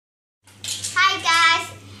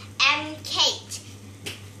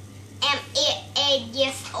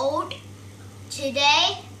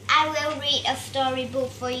Today I will read a storybook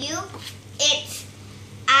for you. It's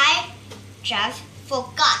I Just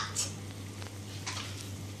Forgot.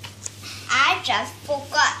 I just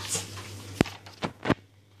forgot.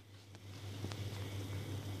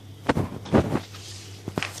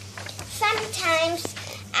 Sometimes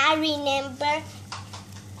I remember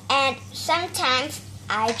and sometimes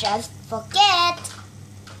I just forget.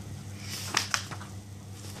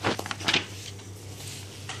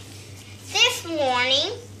 This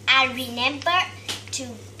morning I remembered to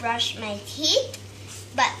brush my teeth,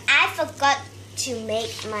 but I forgot to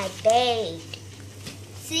make my bed.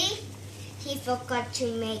 See? He forgot to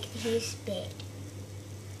make his bed.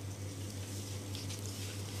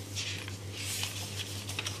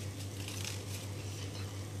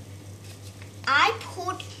 I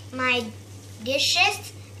put my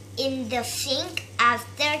dishes in the sink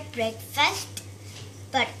after breakfast,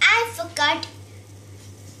 but I forgot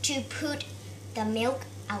to put the milk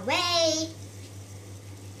away.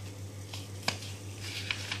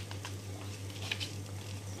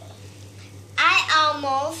 I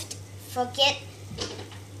almost forget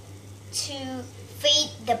to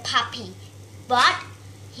feed the puppy, but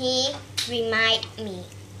he reminded me.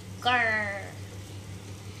 Grr.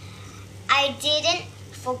 I didn't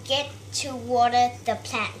forget to water the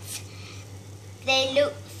plants. They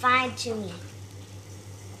look fine to me.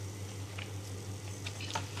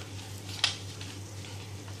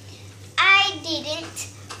 I didn't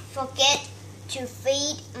forget to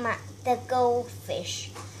feed the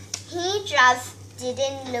goldfish. He just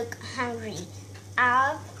didn't look hungry.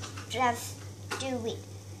 I'll just do it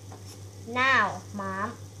now,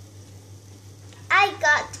 Mom. I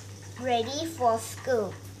got ready for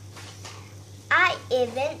school. I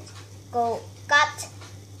even got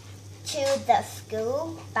to the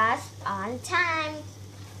school bus on time.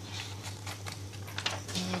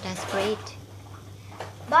 Yeah, that's great.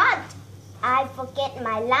 But I forget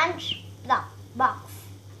my lunch box.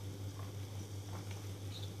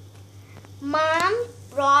 Mom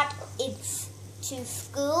brought it to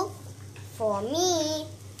school for me.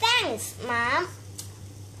 Thanks, Mom.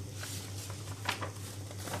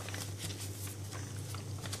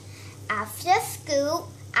 After school,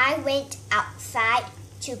 I went outside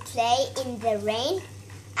to play in the rain.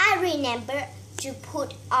 I remembered to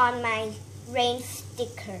put on my rain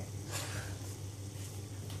sticker.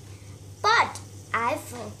 But I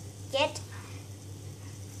forget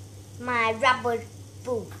my rubber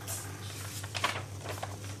boots.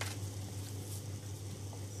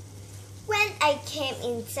 When I came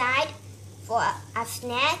inside for a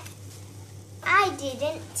snack, I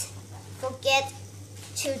didn't forget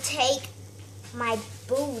to take my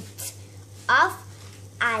boots off.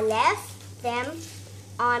 I left them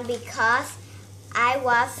on because I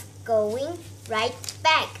was going right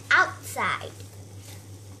back outside.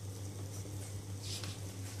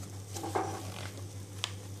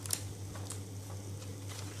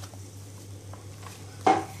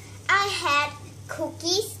 I had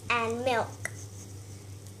cookies and milk.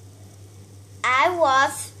 I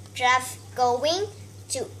was just going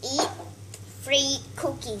to eat 3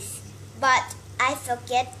 cookies, but I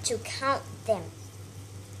forget to count them.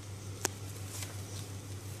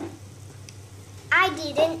 I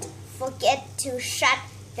didn't forget to shut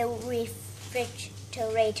the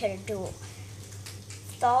refrigerator door.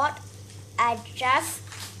 Thought I just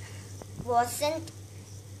wasn't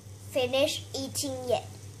finished eating yet.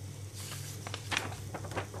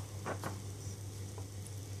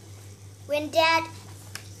 When Dad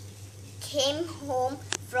came home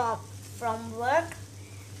from work,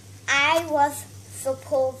 I was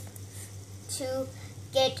supposed to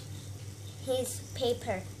get his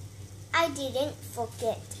paper. I didn't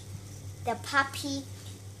forget. The puppy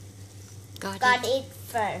got it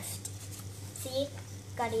first. See?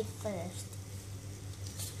 Got it first.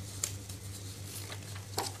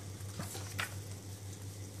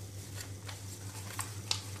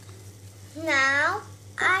 Now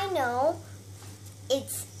I know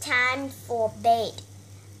it's time for bed.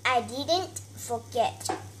 I didn't forget.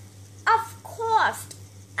 Of course,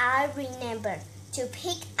 I remember to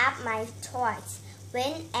pick up my toys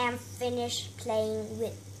when I'm finished playing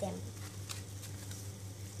with them.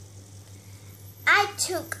 I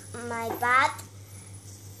took my bath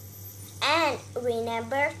and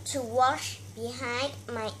remember to wash behind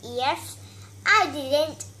my ears. I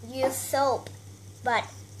didn't use soap, but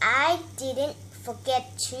I didn't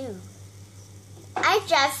forget to. I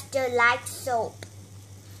just don't like soap.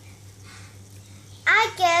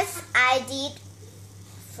 I guess I did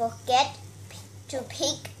forget to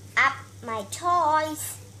pick up my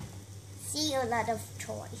toys. See a lot of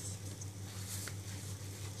toys.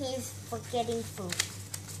 he's forgetting food.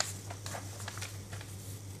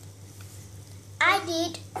 I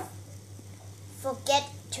did forget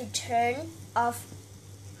to turn off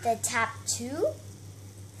the tap too.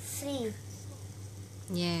 See,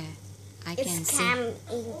 Yeah, I can it's see. coming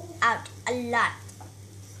out a lot.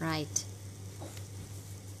 Right.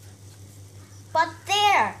 But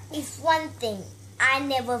there is one thing I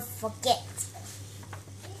never forget.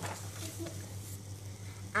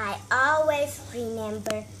 I always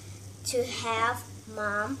remember to have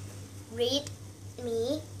Mom read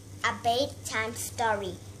me a bedtime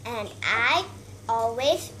story, and I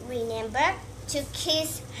always remember to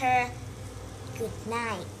kiss her good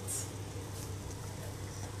night.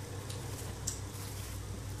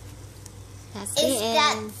 That's Is the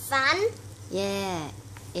that end. fun? Yeah,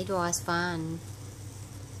 it was fun.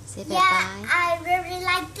 Say Yeah, bye-bye. I really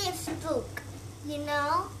like this book. You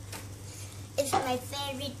know, it's my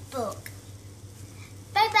favorite book.